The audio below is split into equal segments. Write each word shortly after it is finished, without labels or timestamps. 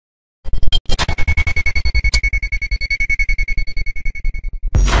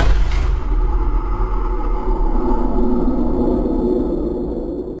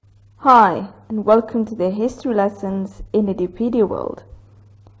Hi, and welcome to the history lessons in Edupedia World.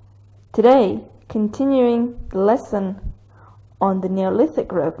 Today, continuing the lesson on the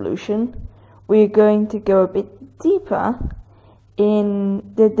Neolithic Revolution, we're going to go a bit deeper in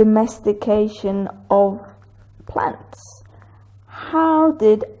the domestication of plants. How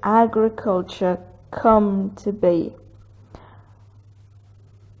did agriculture come to be?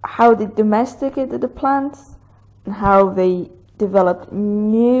 How they domesticated the plants and how they developed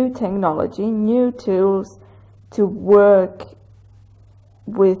new technology, new tools to work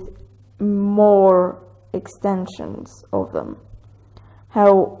with more extensions of them.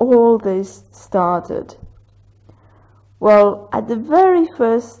 How all this started. Well, at the very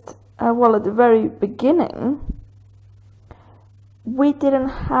beginning, we didn't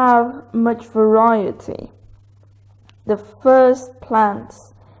have much variety. The first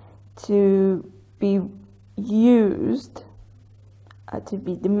plants to be used to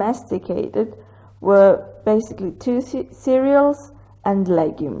be domesticated were basically two cereals and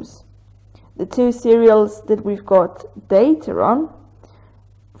legumes. The two cereals that we've got data on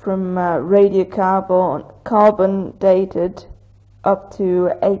from radiocarbon dated up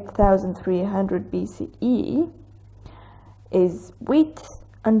to 8,300 BCE is wheat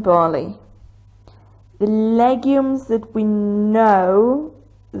and barley. The legumes that we know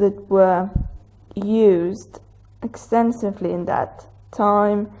that were used extensively in that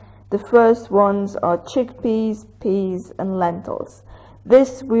time, the first ones are chickpeas, peas and lentils.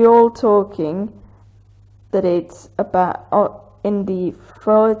 This we're all talking that it's about in the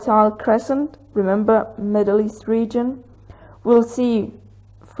Fertile Crescent, remember, Middle East region. We'll see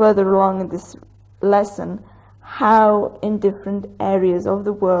further along in this lesson how in different areas of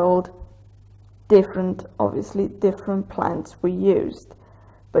the world different plants were used.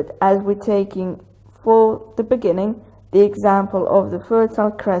 But as we're taking for the beginning the example of the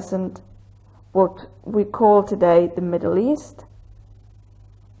Fertile Crescent, what we call today the Middle East,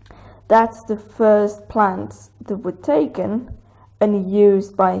 that's the first plants that were taken and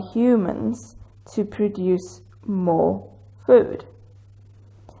used by humans to produce more food.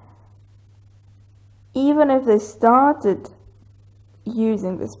 Even if they started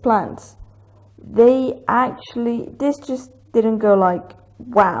using these plants, this just didn't go like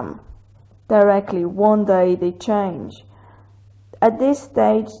wham, directly one day they change. At this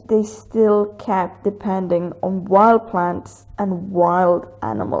stage they still kept depending on wild plants and wild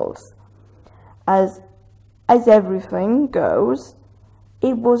animals. As everything goes,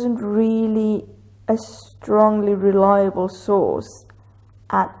 it wasn't really a strongly reliable source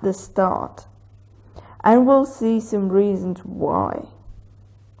at the start, and we'll see some reasons why.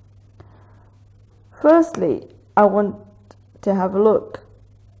 Firstly, I want to have a look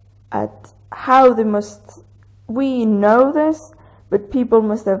at how we know this, but people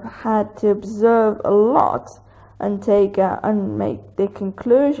must have had to observe a lot and make their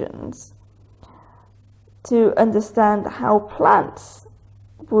conclusions to understand how plants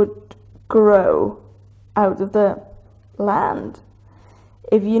would grow out of the land.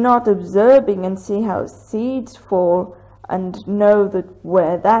 If you're not observing and see how seeds fall and know that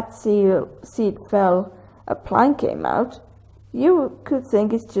where that seed fell, a plant came out, you could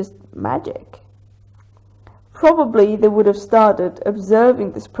think it's just magic. Probably they would have started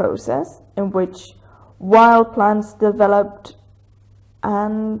observing this process in which wild plants developed,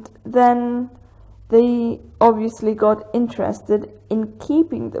 and then they obviously got interested in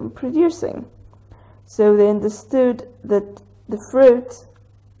keeping them producing. So they understood that the fruit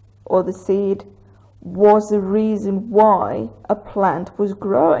or the seed was the reason why a plant was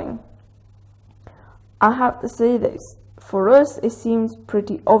growing. I have to say this, for us it seems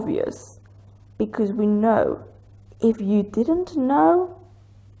pretty obvious because we know. If you didn't know,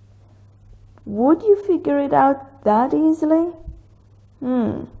 would you figure it out that easily?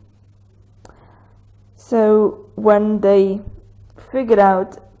 So when they figured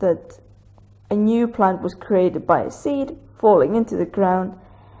out that a new plant was created by a seed falling into the ground,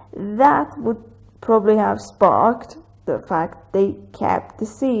 that would probably have sparked the fact they kept the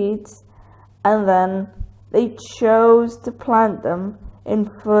seeds and then they chose to plant them in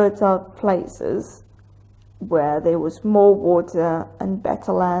fertile places where there was more water and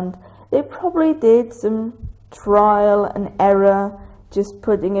better land. They probably did some trial and error, just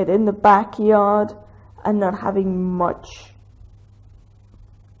putting it in the backyard and not having much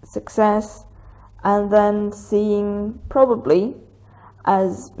success, and then seeing, probably,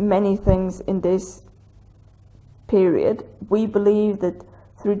 as many things in this period, we believe that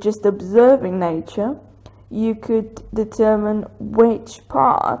through just observing nature, you could determine which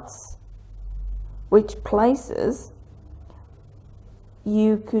parts, which places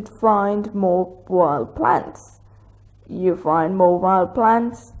you could find more wild plants. You find more wild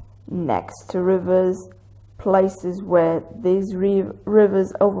plants next to rivers, places where these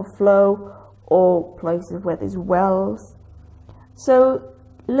rivers overflow, or places where there's wells. So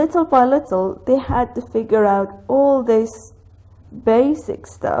little by little, they had to figure out all this basic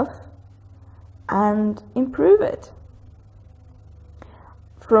stuff and improve it.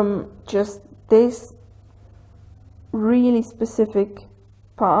 From just this really specific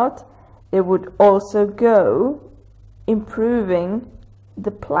part, they would also go improving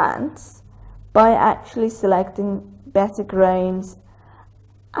the plants by actually selecting better grains,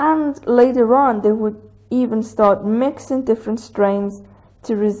 and later on they would even start mixing different strains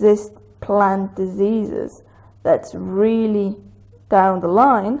to resist plant diseases. That's really down the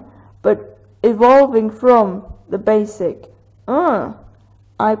line, but evolving from the basic,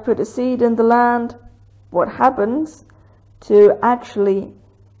 I put a seed in the land, what happens, to actually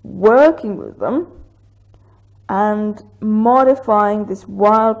working with them and modifying this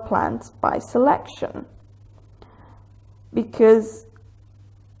wild plants by selection. Because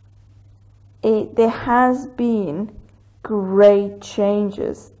there has been great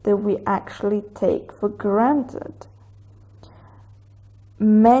changes that we actually take for granted.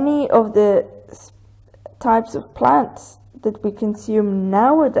 Many of the types of plants that we consume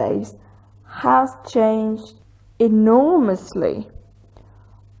nowadays has changed enormously.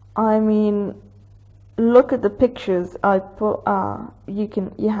 I mean, look at the pictures I put.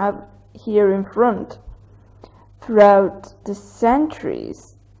 You have here in front. Throughout the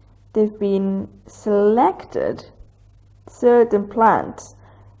centuries, they've been selected. Certain plants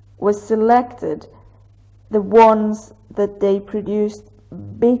were selected, the ones that they produced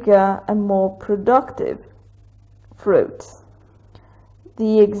bigger and more productive fruits.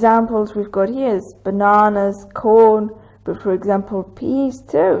 The examples we've got here is bananas, corn, but for example peas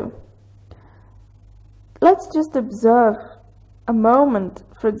too. Let's just observe a moment.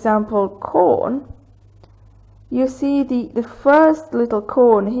 For example, corn. You see the first little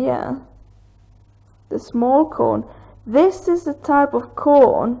corn here, the small corn. This is the type of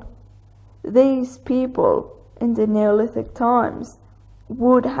corn these people in the Neolithic times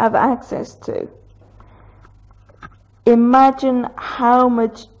would have access to. Imagine how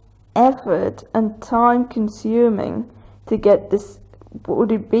much effort and time consuming to get this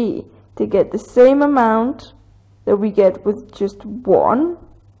would it be to get the same amount that we get with just one,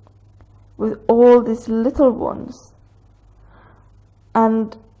 with all these little ones.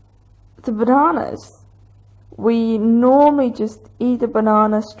 And the bananas, we normally just eat a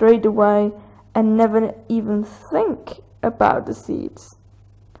banana straight away and never even think about the seeds.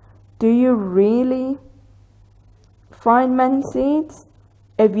 Do you really find many seeds?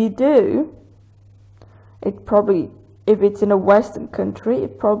 If you do, it probably, if it's in a Western country,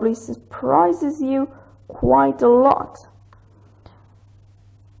 it probably surprises you quite a lot.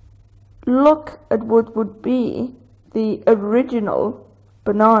 Look at what would be the original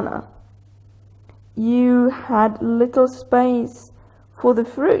banana. You had little space for the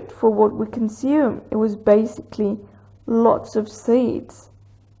fruit, for what we consume. It was basically lots of seeds.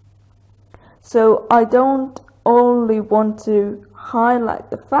 So I don't only want to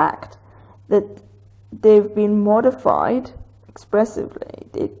highlight the fact that they've been modified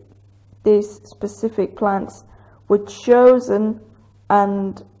expressively. These specific plants were chosen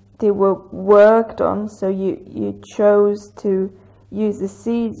and they were worked on, so you chose to use the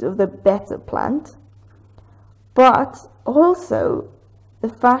seeds of the better plant. But also the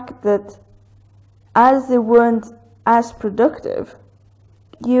fact that as they weren't as productive,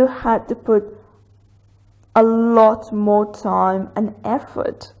 you had to put a lot more time and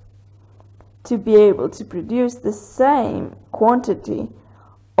effort to be able to produce the same quantity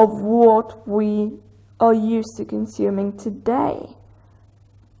of what we are used to consuming today.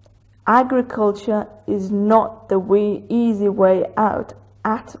 Agriculture is not the easy way out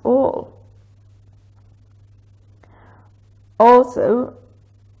at all. Also,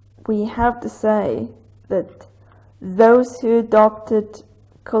 we have to say that those who adopted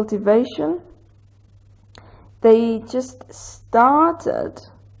cultivation, they just started,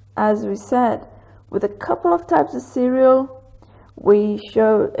 as we said, with a couple of types of cereal.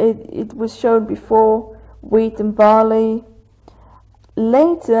 It was shown before, wheat and barley.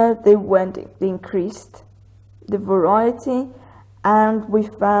 Later they increased the variety, and we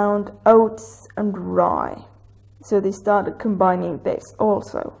found oats and rye. So they started combining this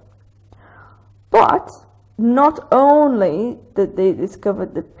also. But not only did they discover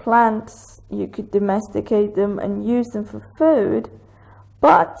that plants, you could domesticate them and use them for food,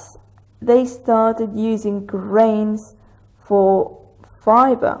 but they started using grains for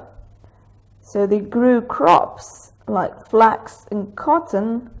fibre. So they grew crops like flax and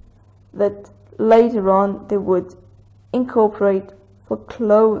cotton that later on they would incorporate for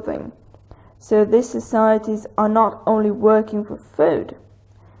clothing. So these societies are not only working for food,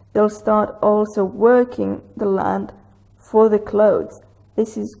 they'll start also working the land for the clothes.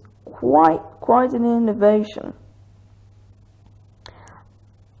 This is quite an innovation.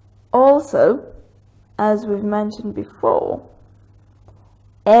 Also, as we've mentioned before,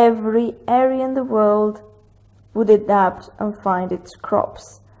 every area in the world would adapt and find its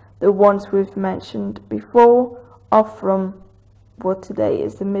crops. The ones we've mentioned before are from what today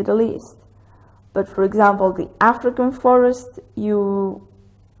is the Middle East. But for example, the African forest, you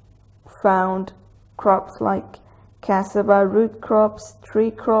found crops like cassava, root crops,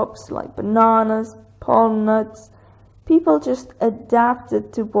 tree crops like bananas, palm nuts. People just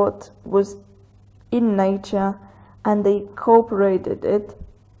adapted to what was in nature and they incorporated it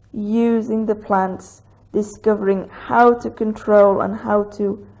using the plants, discovering how to control and how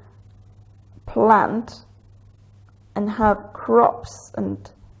to plant and have crops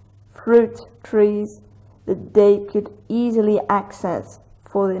and fruit trees that they could easily access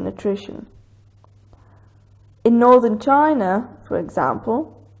for their nutrition. In northern China, for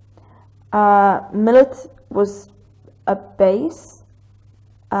example, millet was a base,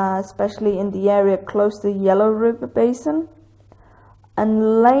 especially in the area close to the Yellow River Basin,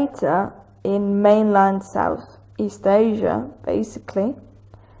 and later in mainland Southeast Asia, basically,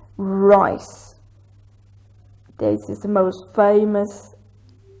 rice. This is the most famous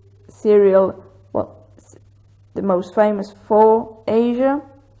cereal, the most famous for Asia,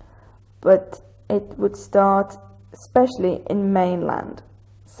 but it would start especially in mainland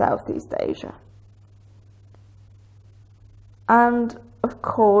Southeast Asia. And of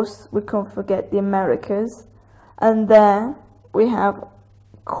course, we can't forget the Americas, and there we have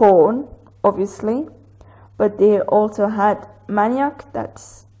corn, obviously, but they also had manioc,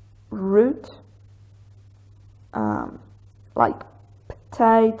 that's root, like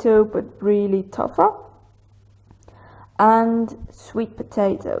potato but really tougher, and sweet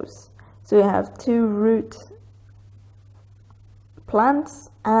potatoes. So you have two root plants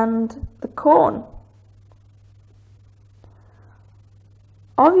and the corn.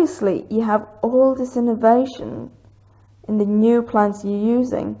 Obviously, you have all this innovation in the new plants you're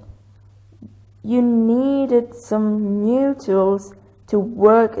using. You needed some new tools to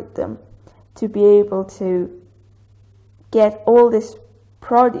work at them, to be able to get all this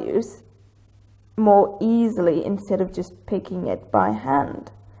produce more easily instead of just picking it by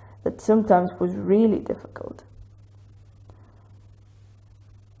hand. That sometimes was really difficult.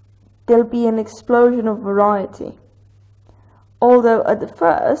 There'll be an explosion of variety. Although at the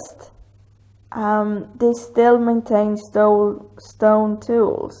first, they still maintain stone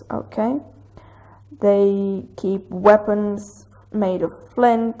tools, okay? They keep weapons made of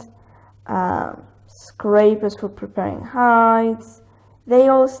flint, scrapers for preparing hides. They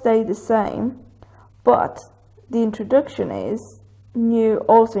all stay the same, but the introduction is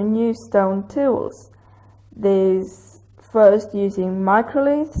new stone tools. There's first using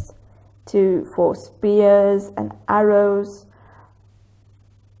microliths for spears and arrows,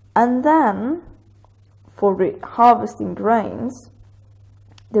 and then for harvesting grains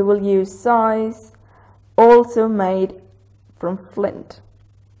they will use scythes, also made from flint.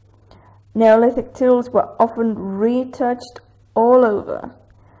 Neolithic tools were often retouched all over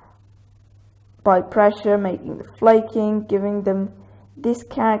by pressure, making the flaking, giving them this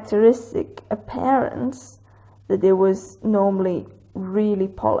characteristic appearance that it was normally really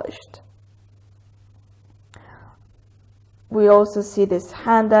polished. We also see this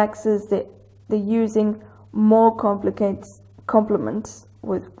hand axes, they're using more complements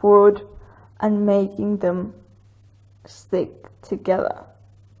with wood and making them stick together.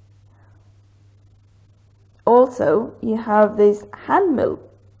 Also, you have this hand mill.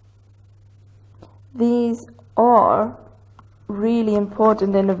 These are really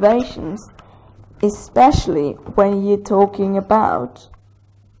important innovations, especially when you're talking about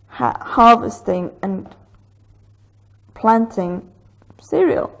harvesting and planting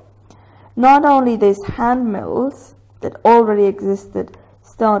cereal. Not only these hand mills that already existed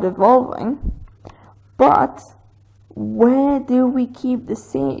start evolving, but where do we keep the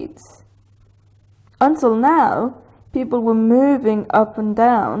seeds? Until now, people were moving up and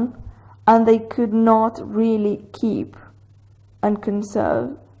down and they could not really keep and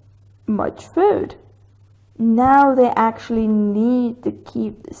conserve much food. Now they actually need to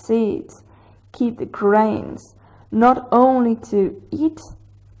keep the seeds, keep the grains, not only to eat,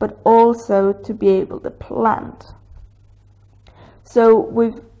 but also to be able to plant. So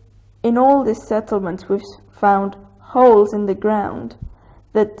in all these settlements we've found holes in the ground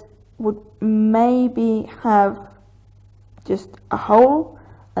that would maybe have just a hole,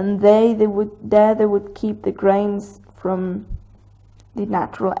 and they would keep the grains from the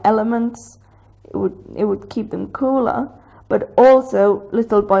natural elements. It would keep them cooler, but also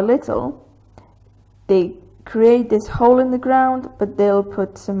little by little they create this hole in the ground, but they'll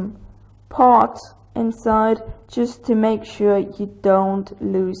put some pot inside just to make sure you don't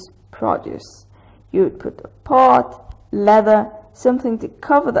lose produce. You would put a pot, leather, something to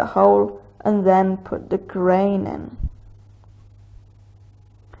cover the hole, and then put the grain in.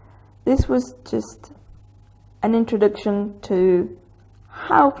 This was just an introduction to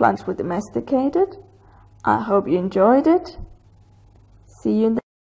how plants were domesticated. I hope you enjoyed it. See you in the